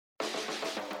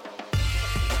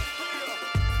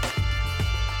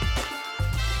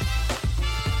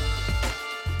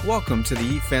Welcome to the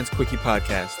Yeet Fans Quickie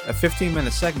podcast, a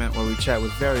 15-minute segment where we chat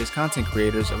with various content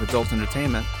creators of adult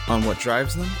entertainment on what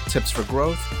drives them, tips for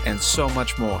growth, and so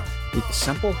much more. Yeet is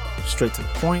simple, straight to the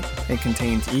point, and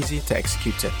contains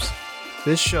easy-to-execute tips.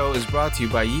 This show is brought to you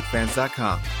by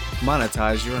YeetFans.com.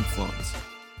 Monetize your influence.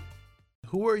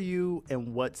 Who are you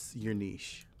and what's your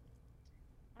niche?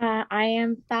 I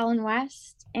am Fallon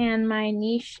West, and my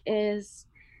niche is,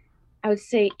 I would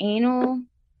say, anal,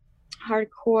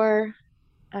 hardcore,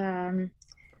 a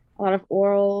lot of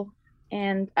oral,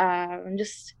 and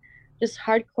just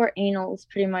hardcore anal is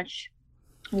pretty much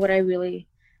what I really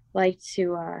like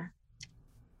to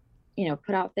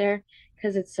put out there,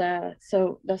 because it's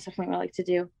so that's definitely what I like to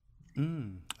do.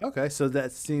 Okay, so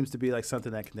that seems to be like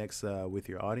something that connects with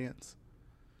your audience.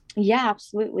 Yeah,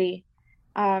 absolutely.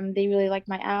 They really like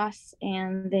my ass,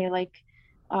 and they like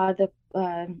the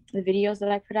videos that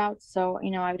I put out. So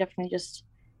I definitely just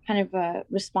kind of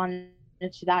responded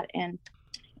to that and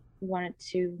wanted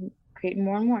to create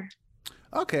more and more.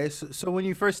 Okay, so when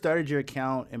you first started your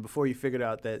account and before you figured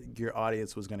out that your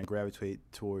audience was going to gravitate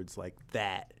towards like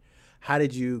that, how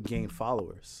did you gain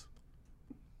followers?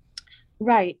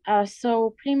 Right.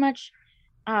 So pretty much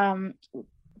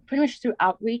through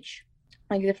outreach.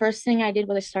 Like the first thing I did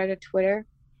was I started Twitter,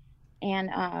 and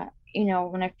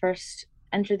when I first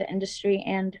entered the industry,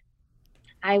 and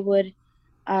I would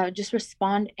just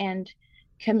respond and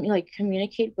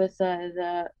communicate with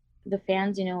the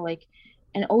fans, and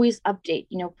always update,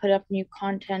 put up new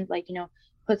content,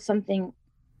 put something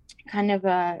kind of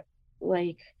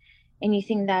like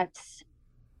anything that's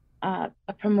a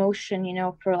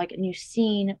promotion, for like a new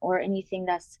scene, or anything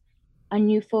that's a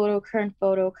new current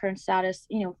photo, current status,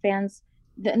 fans.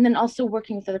 And then also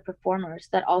working with other performers,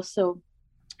 that also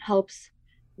helps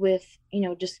with,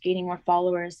 just gaining more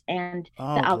followers and the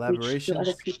outreach to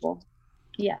other people.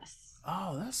 Yes.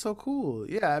 Oh, that's so cool.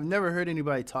 Yeah, I've never heard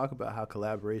anybody talk about how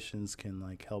collaborations can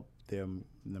like help them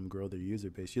grow their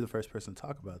user base. You're the first person to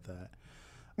talk about that.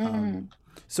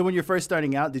 So when you're first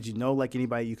starting out, did you know like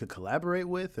anybody you could collaborate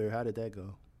with, or how did that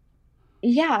go?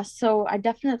 Yeah, so I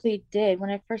definitely did.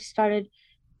 When I first started,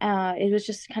 it was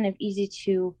just kind of easy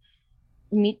to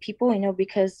meet people,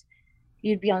 because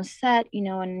you'd be on set,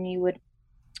 and you would,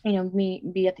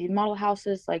 be at the model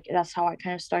houses. Like that's how I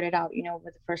kind of started out,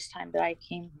 with the first time that I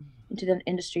came into the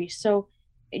industry. So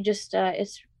it just,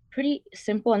 it's pretty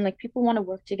simple, and like people want to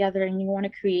work together, and you want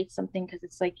to create something because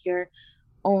it's like your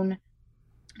own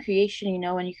creation,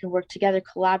 and you can work together,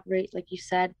 collaborate, like you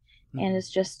said. And it's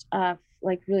just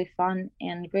like really fun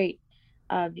and great,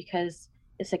 because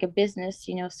it's like a business,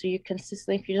 so you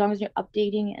consistently, as long as you're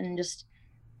updating and just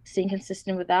staying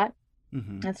consistent with that,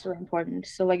 that's really important.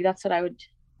 So like that's what I would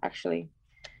actually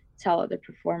tell other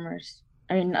performers,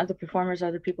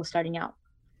 other people starting out.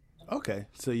 Okay,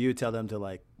 so you would tell them to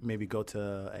like maybe go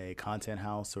to a content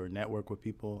house or network with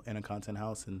people in a content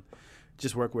house and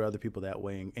just work with other people that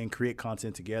way and create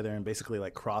content together and basically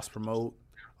like cross promote,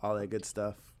 all that good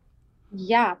stuff.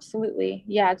 Yeah, absolutely.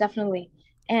 Yeah, definitely.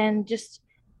 And just,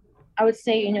 I would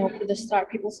say, for the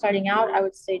people starting out, I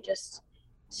would say just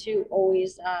to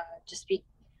always just be,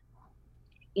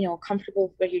 comfortable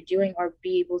with what you're doing, or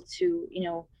be able to,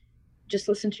 just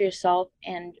listen to yourself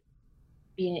and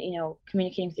be,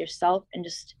 communicating with yourself, and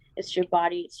just, it's your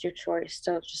body, it's your choice.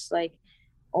 So it's just like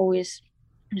always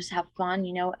just have fun,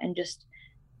 and just,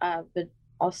 but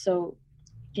also,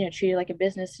 treat it like a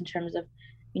business in terms of,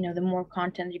 the more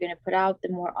content you're going to put out, the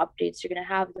more updates you're going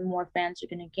to have, the more fans you're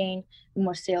going to gain, the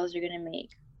more sales you're going to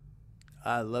make.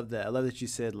 I love that. I love that you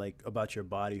said like about your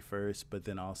body first, but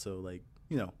then also like,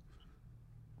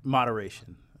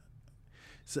 moderation.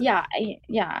 So, yeah. I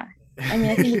mean,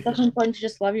 I think it's definitely important to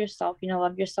just love yourself,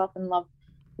 and love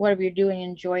whatever you're doing,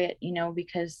 enjoy it,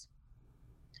 because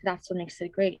that's what makes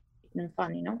it great and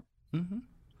fun,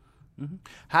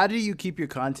 How do you keep your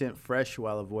content fresh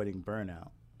while avoiding burnout?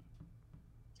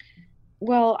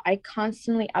 Well, I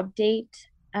constantly update.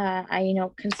 I,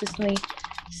 consistently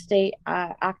stay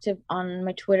active on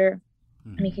my Twitter,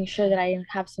 making sure that I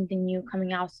have something new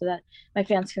coming out, so that my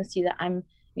fans can see that I'm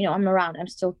around. I'm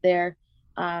still there.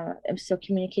 I'm still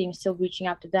communicating, still reaching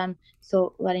out to them,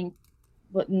 still letting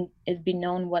it be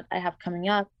known what I have coming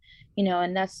up,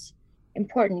 and that's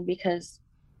important because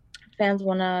fans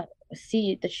want to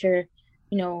see that you're,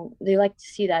 they like to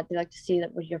see that. They like to see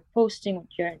that what you're posting, what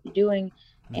you're doing.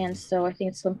 And so I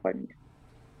think it's so important.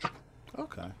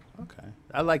 Okay.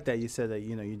 I like that you said that,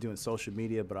 you're doing social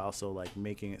media, but also like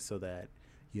making it so that,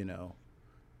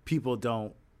 people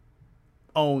don't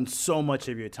own so much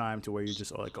of your time to where you're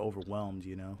just like overwhelmed,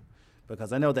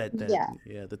 because I know that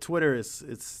the Twitter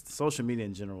it's social media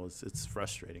in general it's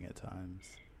frustrating at times.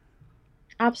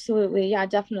 Absolutely. Yeah,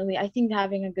 definitely. I think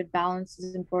having a good balance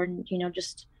is important,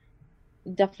 just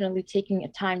definitely taking a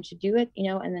time to do it,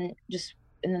 and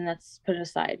then that's put it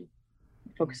aside,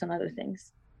 focus on other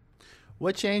things.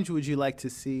 What change would you like to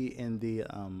see in the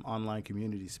online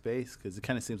community space? Because it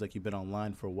kind of seems like you've been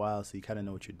online for a while, so you kind of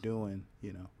know what you're doing.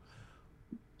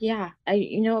 Yeah,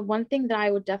 one thing that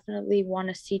I would definitely want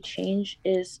to see change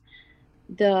is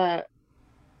the,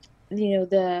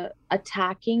 the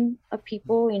attacking of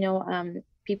people,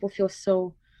 people feel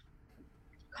so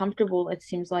comfortable, it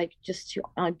seems like, just to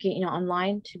get,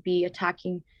 online, to be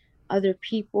attacking other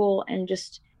people and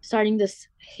just starting this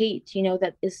hate,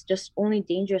 that is just only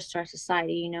dangerous to our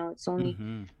society. It's only,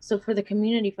 Mm-hmm. so for the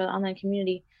community, for the online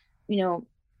community, you know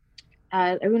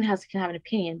everyone can have an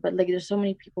opinion, but like there's so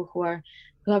many people who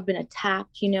have been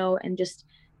attacked, and just,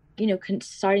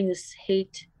 starting this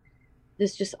hate,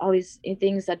 this just all these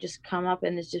things that just come up,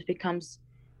 and it just becomes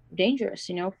dangerous,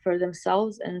 for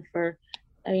themselves and for,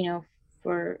 you know,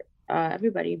 for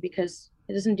everybody, because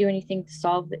it doesn't do anything to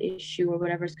solve the issue or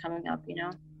whatever's coming up.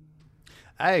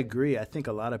 I agree. I think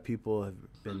a lot of people have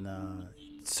been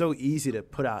so easy to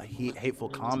put out hateful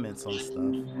comments on stuff.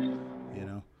 You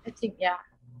know. I think, yeah,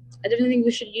 I definitely think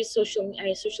we should use social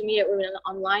media or even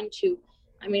online too.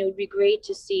 It would be great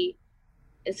to see,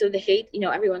 instead of the hate,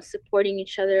 everyone supporting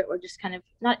each other, or just kind of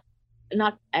not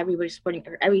everybody supporting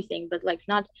or everything, but like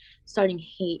not starting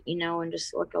hate, and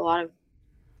just like a lot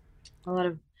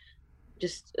of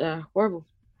just horrible.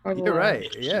 You're right.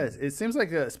 Yes, it seems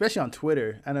like, especially on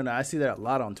Twitter. I don't know. I see that a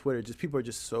lot on Twitter. Just people are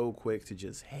just so quick to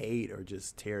just hate or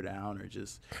just tear down or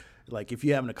just like if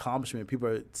you have an accomplishment, people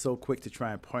are so quick to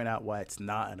try and point out why it's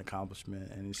not an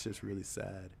accomplishment, and it's just really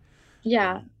sad.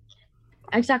 Yeah, Yeah.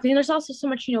 exactly. And there's also so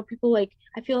much, people, like,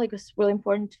 I feel like it's really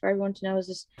important for everyone to know is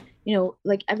just,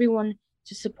 like everyone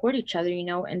to support each other,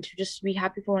 and to just be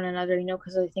happy for one another,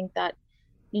 because I think that,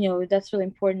 that's really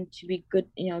important, to be good,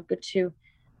 good to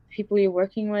people you're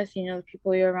working with, the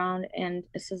people you're around. And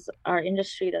this is our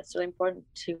industry, that's really important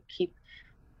to keep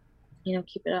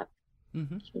it up,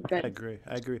 Mm-hmm. keep it I good agree.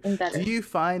 I agree. and Do better. you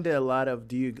find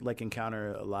do you like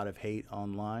encounter a lot of hate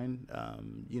online?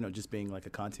 Just being like a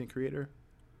content creator.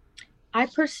 I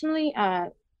personally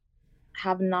have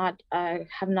not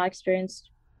experienced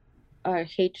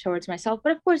hate towards myself,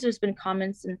 but of course there's been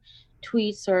comments and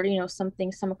tweets, or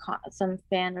something, some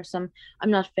fan, or some, I'm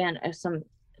not a fan of some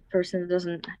person that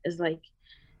doesn't is like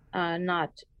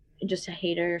not just a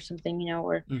hater or something,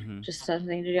 or Mm-hmm. just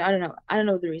something to do. I don't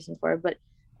know the reason for it, but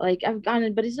like I've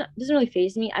gotten, but it doesn't really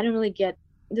phase me. I don't really get,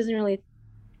 it doesn't really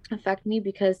affect me,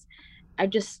 because I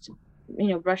just,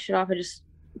 brush it off. I just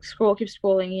keep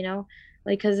scrolling,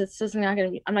 like, because it's just not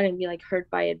gonna be, I'm not gonna be like hurt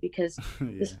by it, because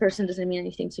this Yeah. person doesn't mean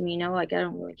anything to me, like I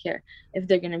don't really care if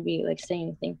they're gonna be like saying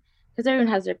anything, because everyone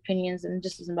has their opinions, and it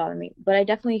just doesn't bother me. But I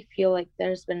definitely feel like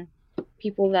there's been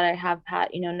people that I have had,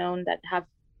 known, that have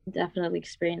definitely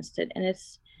experienced it, and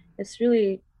it's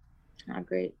really not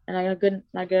great, and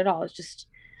not good at all. It's just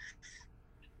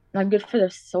not good for the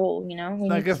soul. It's We not need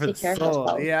good to for the take care of soul.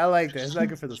 ourselves. Yeah, I like that. It's not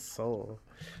good for the soul.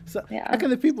 So, how Yeah. can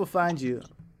the people find you?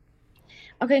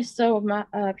 Okay, so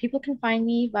people can find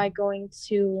me by going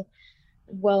to,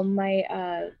 well, my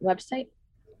website.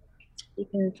 You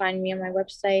can find me on my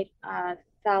website,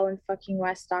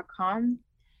 fallonfuckingwest.com.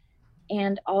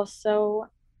 And also,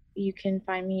 you can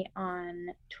find me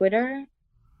on Twitter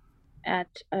at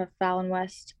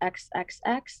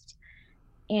FallonWestXXX.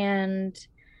 And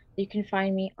you can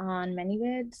find me on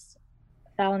ManyVids,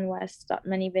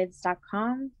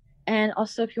 fallonwest.manyvids.com. And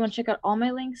also, if you want to check out all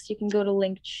my links, you can go to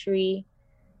Linktree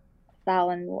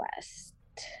Fallon West.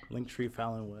 Linktree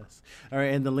Fallon West. All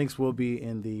right, and the links will be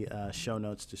in the show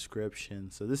notes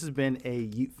description. So this has been a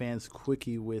Yeet Fans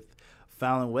Quickie with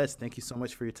Fallon West. Thank you so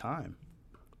much for your time.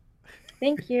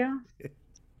 Thank you.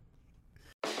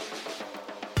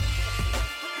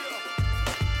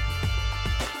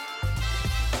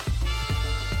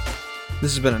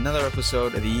 This has been another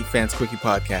episode of the Yeet Fans Quickie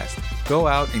podcast. Go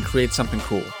out and create something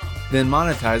cool. Then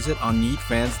monetize it on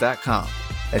yeetfans.com,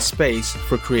 a space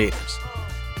for creators.